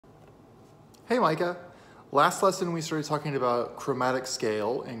Hey Micah, last lesson we started talking about chromatic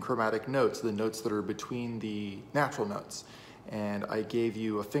scale and chromatic notes, the notes that are between the natural notes. And I gave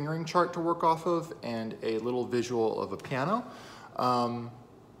you a fingering chart to work off of and a little visual of a piano.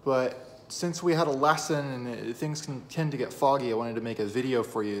 But since we had a lesson and things can tend to get foggy, I wanted to make a video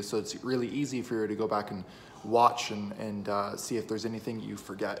for you so it's really easy for you to go back and watch and see if there's anything you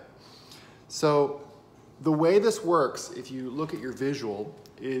forget. So the way this works, if you look at your visual,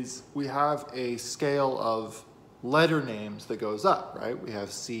 is we have a scale of letter names that goes up, right? We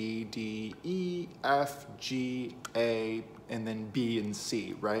have C, D, E, F, G, A, and then B and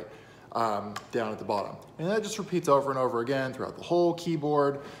C, right? Down at the bottom. And that just repeats over and over again throughout the whole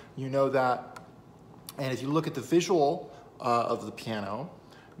keyboard. You know that. And if you look at the visual of the piano,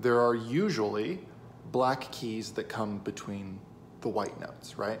 there are usually black keys that come between the white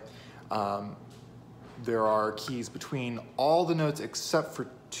notes, right? There are keys between all the notes except for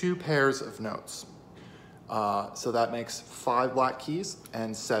 2 pairs of notes. So that makes 5 black keys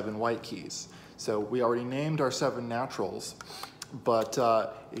and 7 white keys. So we already named our 7 naturals, but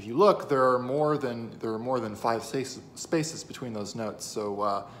if you look, there are more than 5 spaces between those notes.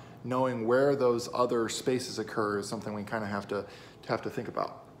 So knowing where those other spaces occur is something we kind of have to think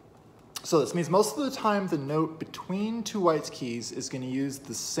about. So this means most of the time the note between 2 white keys is going to use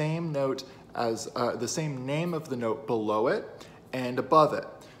the same note as the same name of the note below it and above it.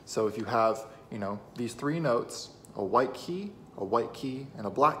 So if you have, these 3 notes, a white key, and a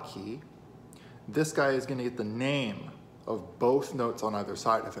black key, this guy is going to get the name of both notes on either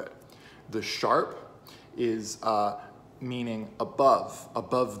side of it. The sharp is meaning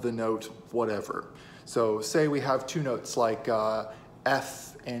above the note whatever. So say we have 2 notes like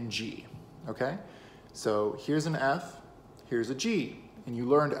F and G, okay? So here's an F, here's a G. And you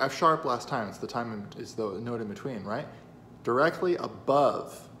learned F sharp last time. It's the note in between, right? Directly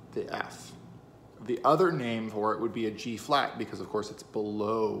above the F. The other name for it would be a G flat because of course it's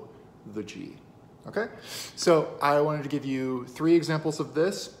below the G, okay? So I wanted to give you 3 examples of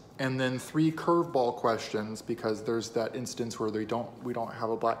this and then 3 curveball questions because there's that instance where we don't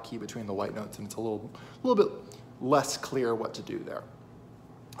have a black key between the white notes and it's a little bit less clear what to do there.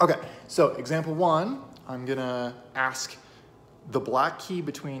 Okay, so example 1, I'm gonna ask the black key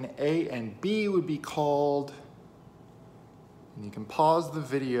between A and B would be called, and you can pause the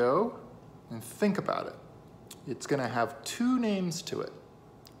video and think about it. It's gonna have 2 names to it.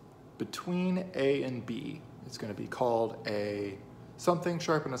 Between A and B, it's gonna be called a something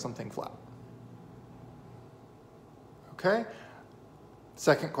sharp and a something flat. Okay?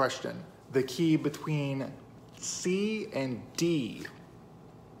 Second question, the key between C and D.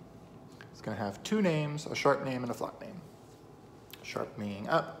 It's gonna have 2 names, a sharp name and a flat name. Sharp meaning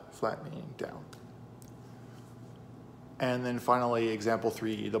up, flat meaning down. And then finally, example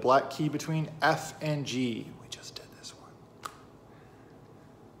 3, the black key between F and G. We just did this one.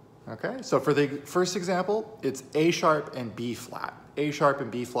 Okay, so for the first example, it's A sharp and B flat. A sharp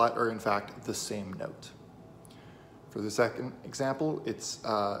and B flat are in fact the same note. For the second example, it's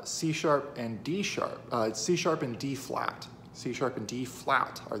C sharp and D sharp. It's C sharp and D flat. C sharp and D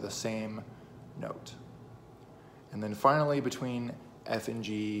flat are the same note. And then finally, between F and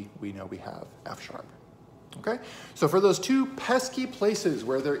G, we know we have F sharp. Okay? So for those 2 pesky places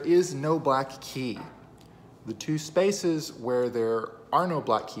where there is no black key, the 2 spaces where there are no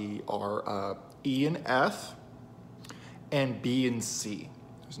black key are E and F and B and C.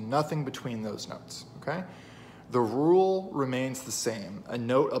 There's nothing between those notes. Okay? The rule remains the same. A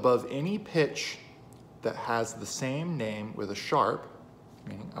note above any pitch that has the same name with a sharp,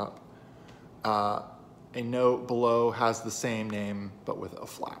 meaning up, a note below has the same name but with a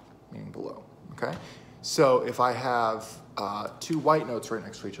flat, meaning below, okay? So if I have 2 white notes right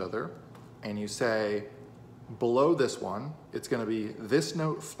next to each other and you say below this one, it's gonna be this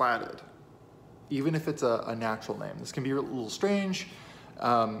note flatted, even if it's a natural name. This can be a little strange,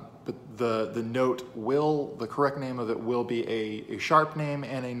 but the correct name of it will be a sharp name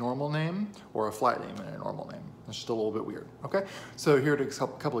and a normal name or a flat name and a normal name. It's just a little bit weird, okay? So here are a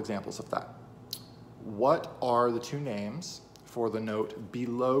couple examples of that. What are the 2 names for the note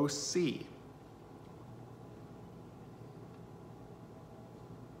below C?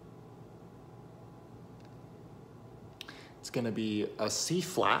 It's going to be a C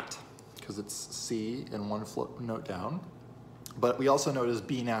flat, because it's C and 1 note down. But we also know it as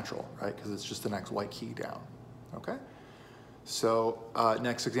B natural, right? Because it's just the next white key down, okay? So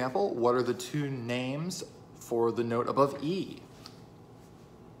next example, what are the 2 names for the note above E?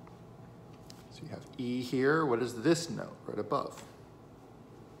 So you have E here. What is this note right above?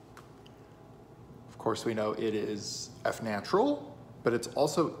 Of course, we know it is F natural, but it's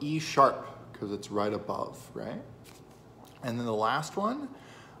also E sharp because it's right above, right? And then the last one,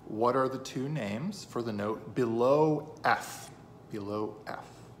 what are the two names for the note below F? Below F.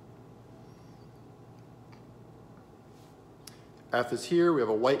 F is here, we have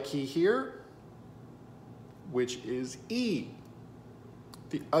a white key here, which is E.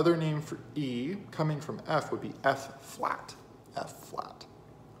 The other name for E coming from F would be F flat, F flat,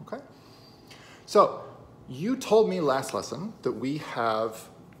 okay? So you told me last lesson that we have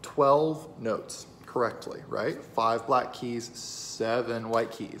 12 notes correctly, right? 5 black keys, 7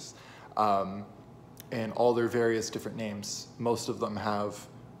 white keys, and all their various different names. Most of them have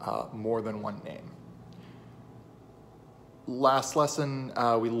more than one name. Last lesson,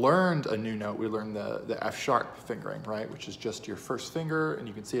 we learned a new note. We learned the F sharp fingering, right? Which is just your first finger, and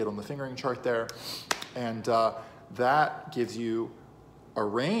you can see it on the fingering chart there. And that gives you a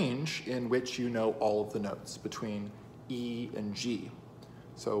range in which you know all of the notes between E and G.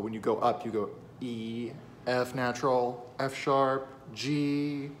 So when you go up, you go E, F natural, F sharp,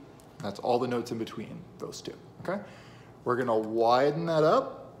 G. That's all the notes in between those two, okay? We're gonna widen that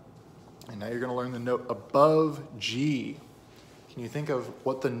up, and now you're gonna learn the note above G. Can you think of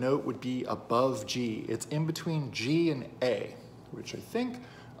what the note would be above G? It's in between G and A, which I think,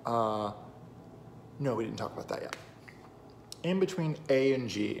 no, we didn't talk about that yet. In between A and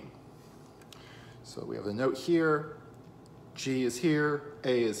G. So we have the note here, G is here,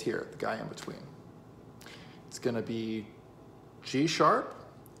 A is here, the guy in between. It's gonna be G sharp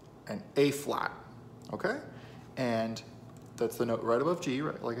and A flat, okay? And that's the note right above G,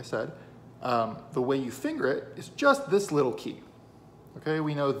 right, like I said. The way you finger it is just this little key. Okay,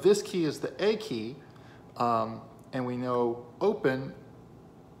 we know this key is the A key, and we know open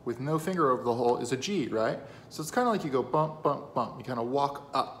with no finger over the hole is a G, right? So it's kind of like you go bump, bump, bump. You kind of walk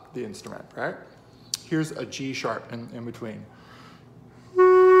up the instrument, right? Here's a G sharp in between.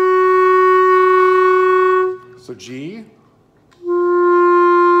 So G,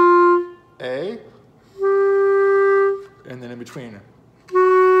 A, and then in between.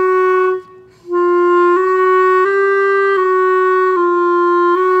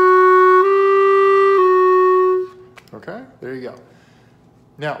 Okay, there you go.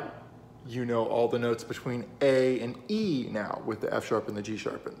 Now, you know all the notes between A and E now with the F sharp and the G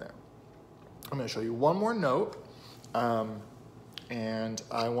sharp in there. I'm gonna show you one more note, and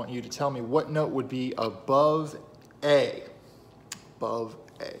I want you to tell me what note would be above A. Above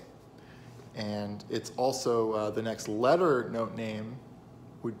A. And it's also, the next letter note name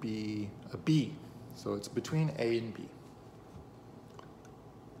would be a B. So it's between A and B.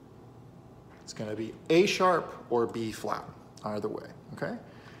 It's gonna be A sharp or B flat, either way, okay?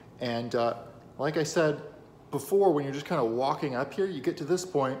 And like I said before, when you're just kind of walking up here, you get to this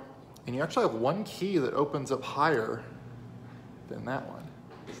point, and you actually have one key that opens up higher than that one.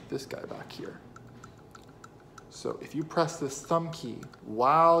 It's this guy back here. So if you press this thumb key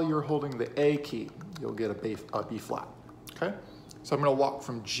while you're holding the A key, you'll get a B flat, okay? So I'm gonna walk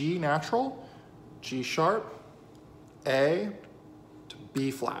from G natural, G sharp, A, to B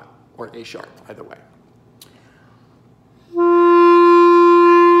flat, or A sharp, either way.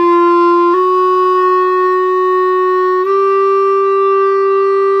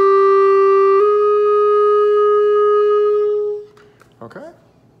 Okay,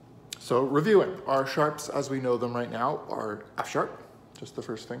 so reviewing, our sharps as we know them right now are F sharp, just the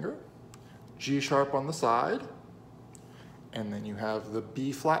first finger, G sharp on the side, and then you have the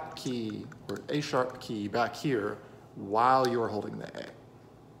B flat key or A sharp key back here while you're holding the A.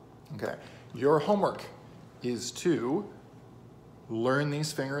 Okay, your homework is to learn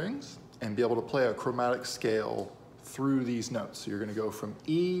these fingerings and be able to play a chromatic scale through these notes. So you're gonna go from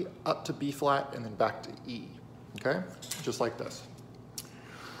E up to B flat and then back to E, okay? Just like this.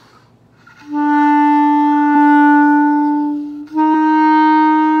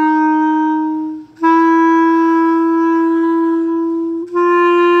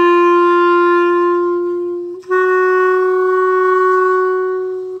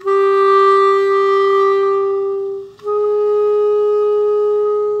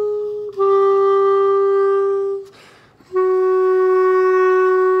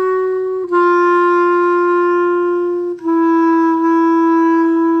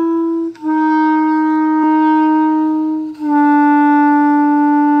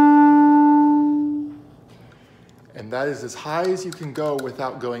 That is as high as you can go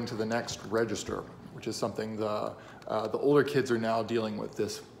without going to the next register, which is something the older kids are now dealing with,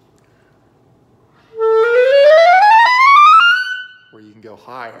 this, where you can go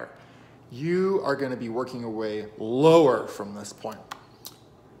higher. You are going to be working your way lower from this point.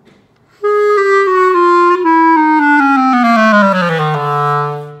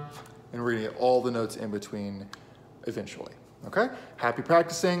 And we're going to get all the notes in between eventually. Okay? Happy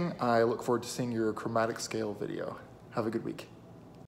practicing. I look forward to seeing your chromatic scale video. Have a good week.